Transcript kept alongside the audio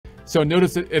So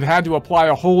notice it had to apply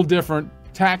a whole different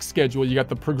tax schedule. You got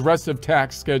the progressive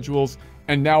tax schedules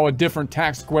and now a different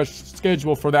tax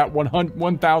schedule for that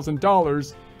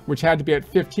 $1,000, which had to be at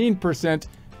 15%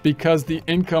 because the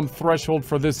income threshold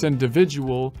for this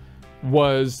individual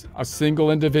was a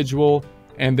single individual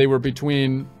and they were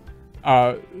between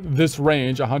this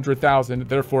range, 100,000,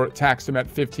 therefore it taxed them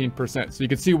at 15%. So you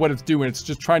can see what it's doing. It's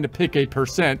just trying to pick a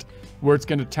percent where it's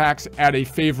going to tax at a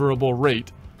favorable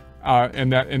rate.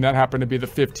 And that happened to be the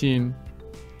 15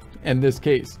 in this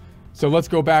case. So let's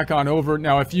go back on over.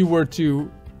 Now, if you were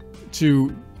to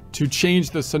change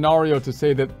the scenario to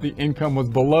say that the income was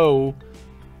below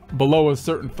a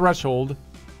certain threshold,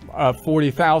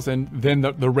 40,000, then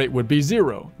the rate would be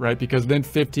 0, right? Because then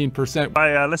 15%.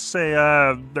 Let's say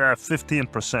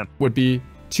 15% would be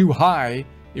too high.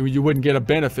 You wouldn't get a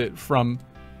benefit from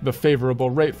the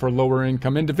favorable rate for lower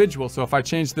income individuals. So if I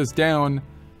change this down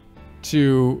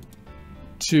to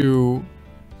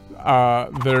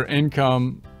their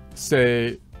income,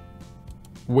 say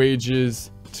wages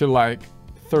to like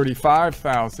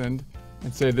 35,000,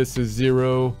 and say this is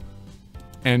 0,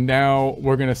 and now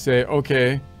we're gonna say,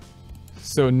 okay,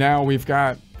 so now we've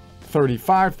got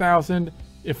 35,000.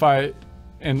 If I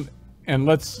and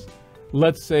let's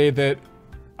say that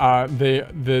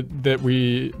that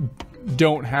we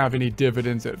don't have any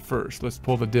dividends at first. Let's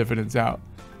pull the dividends out.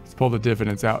 Let's pull the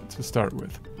dividends out to start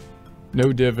with.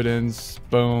 No dividends,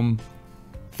 boom.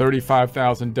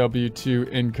 35,000 W-2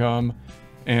 income.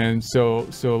 And so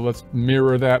let's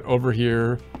mirror that over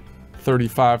here.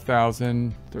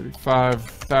 35,000,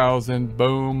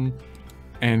 boom.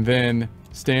 And then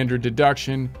standard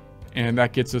deduction, and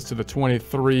that gets us to the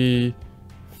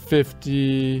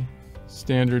 2350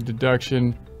 standard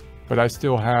deduction, but I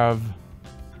still have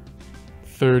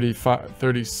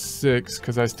 36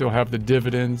 because I still have the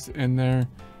dividends in there.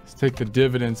 Let's take the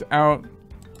dividends out,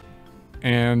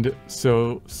 and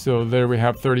so there we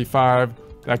have 35.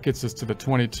 That gets us to the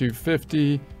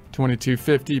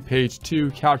 2250, page 2,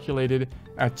 calculated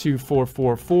at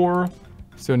 2444.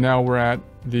 So now we're at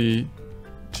the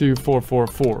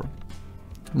 2444,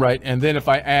 right? And then if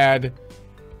I add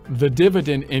the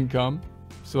dividend income,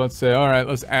 so let's say, all right,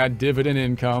 let's add dividend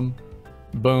income,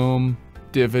 boom,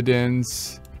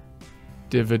 dividends,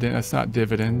 that's not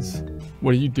dividends.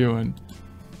 What are you doing?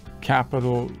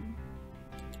 Capital,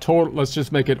 total, let's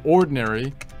just make it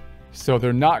ordinary. So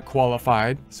they're not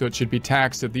qualified, so it should be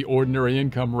taxed at the ordinary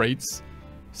income rates.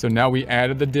 So now we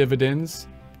added the dividends.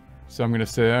 So I'm gonna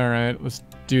say, all right, let's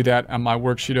do that on my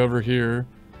worksheet over here.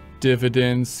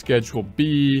 Dividends, Schedule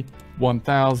B,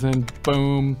 1,000,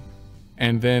 boom.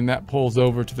 And then that pulls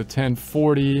over to the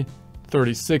 1040,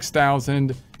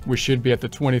 36,000. We should be at the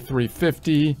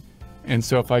 2350. And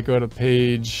so if I go to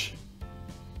page,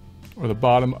 or the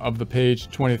bottom of the page,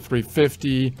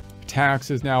 2350,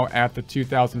 tax is now at the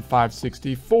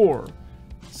 2,564.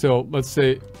 So let's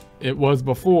say it was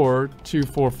before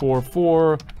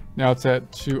 2444. Now it's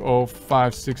at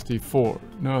 20564.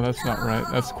 No, that's not right.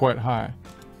 That's quite high.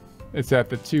 It's at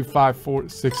the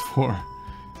 25464.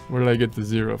 Where did I get the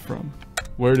 0 from?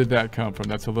 Where did that come from?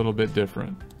 That's a little bit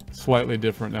different. Slightly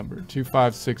different number,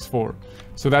 2564.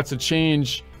 So that's a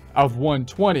change of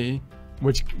 120,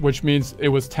 which means it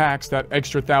was taxed, that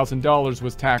extra $1,000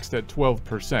 was taxed at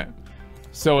 12%.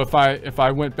 So if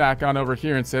I went back on over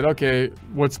here and said, okay,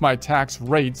 what's my tax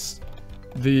rates?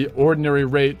 The ordinary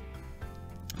rate,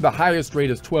 the highest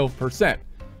rate is 12%.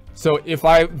 So if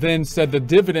I then said the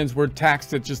dividends were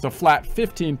taxed at just a flat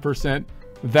 15%,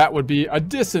 that would be a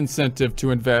disincentive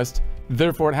to invest.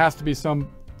 Therefore, it has to be some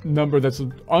number that's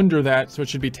under that, so it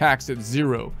should be taxed at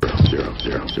 0.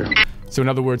 So in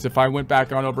other words, if I went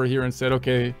back on over here and said,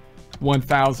 okay,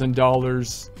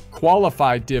 $1,000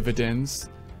 qualified dividends,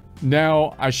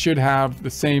 now I should have the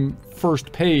same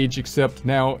first page, except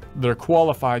now there are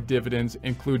qualified dividends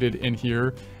included in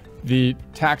here. The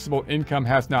taxable income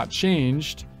has not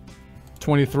changed,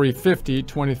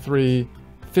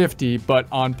 2350, but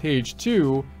on page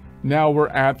 2, now we're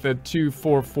at the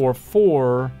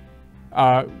 2444,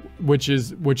 which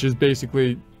is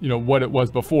basically, you know, what it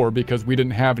was before, because we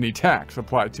didn't have any tax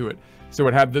applied to it. So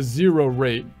it had the 0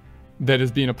 rate that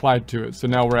is being applied to it. So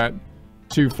now we're at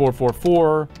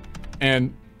 2444,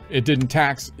 and it didn't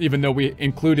tax, even though we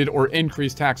included or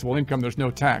increased taxable income, there's no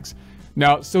tax.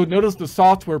 Now, so notice the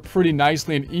software pretty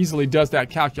nicely and easily does that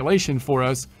calculation for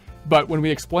us. But when we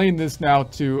explain this now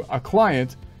to a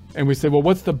client and we say, well,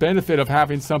 what's the benefit of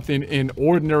having something in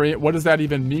ordinary? What does that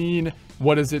even mean?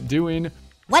 What is it doing?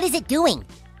 What is it doing?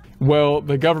 Well,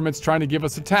 the government's trying to give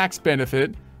us a tax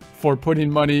benefit for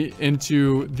putting money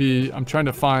into the, I'm trying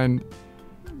to find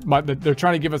they're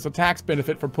trying to give us a tax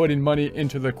benefit for putting money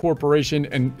into the corporation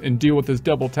and deal with this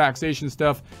double taxation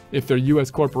stuff if they're U.S.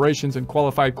 corporations and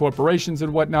qualified corporations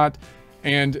and whatnot.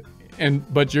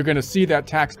 But you're going to see that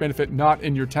tax benefit not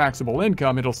in your taxable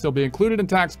income. It'll still be included in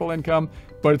taxable income,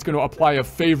 but it's going to apply a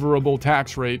favorable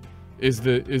tax rate is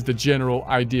the general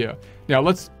idea. Now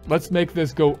let's make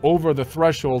this go over the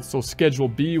threshold, so Schedule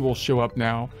B will show up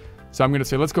now. So I'm going to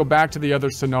say, let's go back to the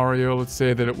other scenario. Let's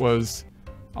say that it was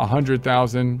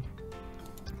 100,000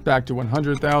 back to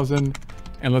 100,000,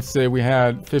 and let's say we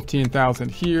had 15,000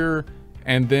 here,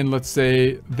 and then let's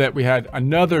say that we had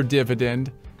another dividend.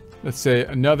 Let's say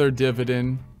another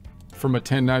dividend from a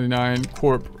 1099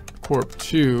 corp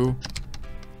 2,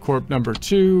 corp number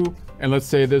 2, and let's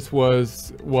say this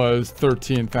was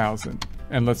 13,000,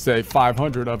 and let's say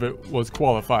 500 of it was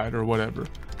qualified or whatever.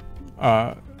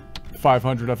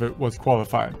 500 of it was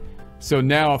qualified. So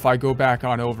now if I go back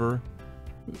on over,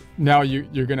 now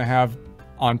you're going to have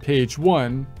on page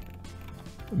 1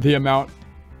 the amount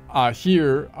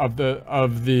here of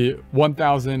the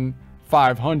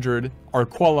 1,500 are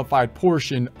qualified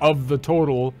portion of the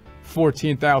total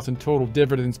 14,000 total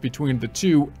dividends between the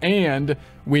two, and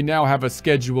we now have a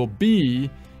Schedule B,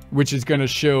 which is going to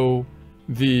show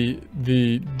the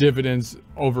dividends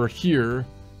over here,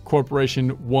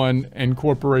 corporation 1 and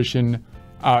corporation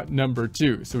number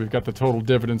 2. So we've got the total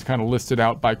dividends kind of listed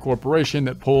out by corporation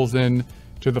that pulls in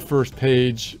to the first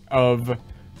page of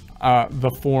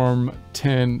the Form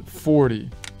 1040.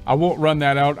 I won't run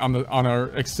that out on our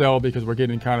Excel because we're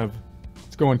getting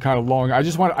it's going kind of long. I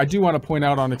do want to point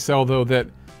out on Excel though that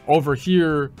over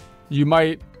here you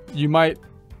might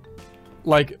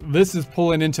like this is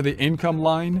pulling into the income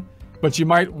line, but you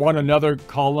might want another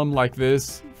column like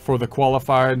this for the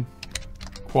qualified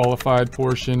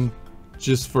portion,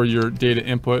 just for your data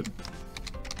input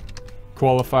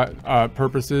qualified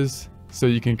purposes, so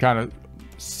you can kind of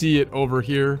see it over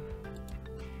here.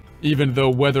 Even though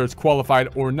whether it's qualified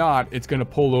or not, it's going to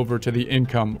pull over to the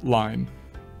income line.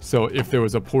 So if there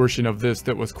was a portion of this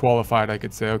that was qualified, I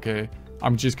could say, okay,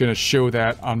 I'm just going to show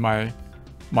that on my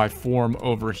form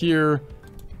over here,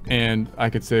 and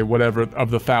I could say whatever of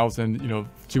the 1,000,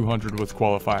 200 was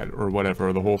qualified or whatever,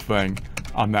 or the whole thing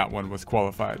on that one was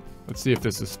qualified. Let's see if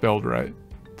this is spelled right.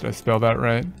 Did I spell that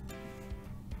right?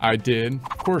 I did.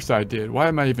 Of course I did. Why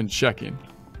am I even checking?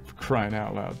 For crying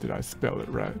out loud, did I spell it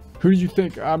right? Who do you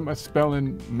think I'm a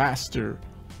spelling master?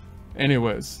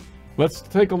 Anyways, let's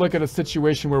take a look at a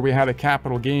situation where we had a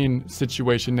capital gain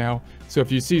situation now. So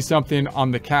if you see something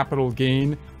on the capital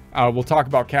gain, we'll talk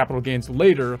about capital gains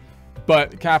later,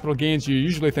 but capital gains, you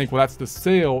usually think, well, that's the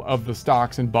sale of the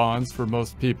stocks and bonds for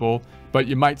most people, but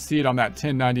you might see it on that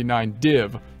 1099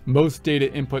 div. Most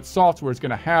data input software is going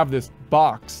to have this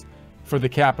box for the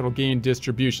capital gain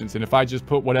distributions. And if I just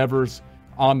put whatever's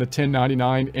on the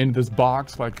 1099 in this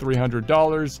box, like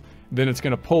 $300, then it's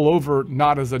going to pull over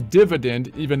not as a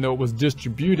dividend, even though it was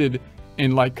distributed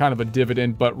in like kind of a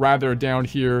dividend, but rather down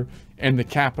here in the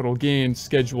capital gain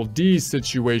Schedule D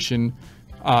situation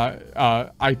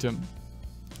item.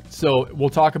 So we'll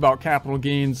talk about capital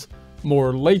gains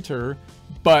more later,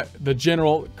 but the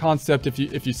general concept, if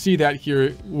you see that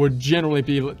here, would generally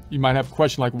be, you might have a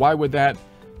question like, why would that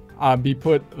be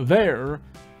put there?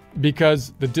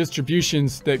 Because the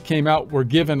distributions that came out were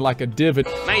given like a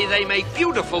dividend. May they make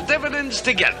beautiful dividends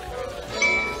together.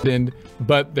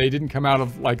 But they didn't come out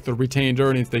of like the retained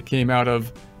earnings. They came out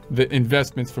of the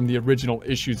investments from the original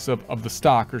issues of the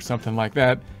stock or something like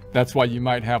that. That's why you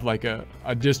might have like a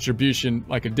distribution,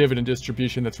 like a dividend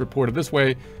distribution that's reported this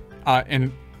way,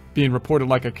 and being reported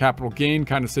like a capital gain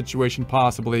kind of situation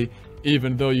possibly,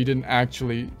 even though you didn't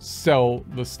actually sell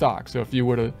the stock. So if you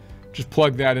were to just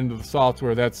plug that into the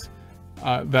software, that's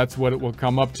what it will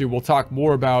come up to. We'll talk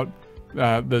more about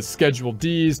the Schedule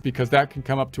Ds, because that can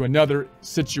come up to another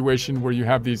situation where you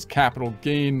have these capital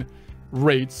gain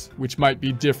rates, which might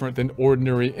be different than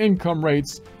ordinary income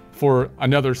rates for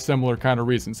another similar kind of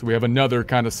reason. So we have another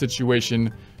kind of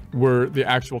situation where the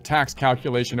actual tax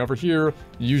calculation over here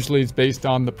usually is based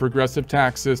on the progressive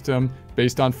tax system,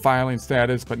 based on filing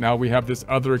status, but now we have this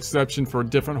other exception for a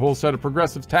different whole set of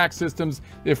progressive tax systems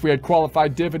if we had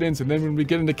qualified dividends. And then when we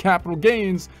get into capital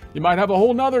gains, you might have a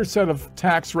whole nother set of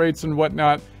tax rates and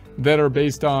whatnot that are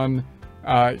based on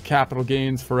capital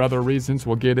gains for other reasons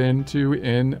we'll get into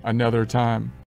in another time.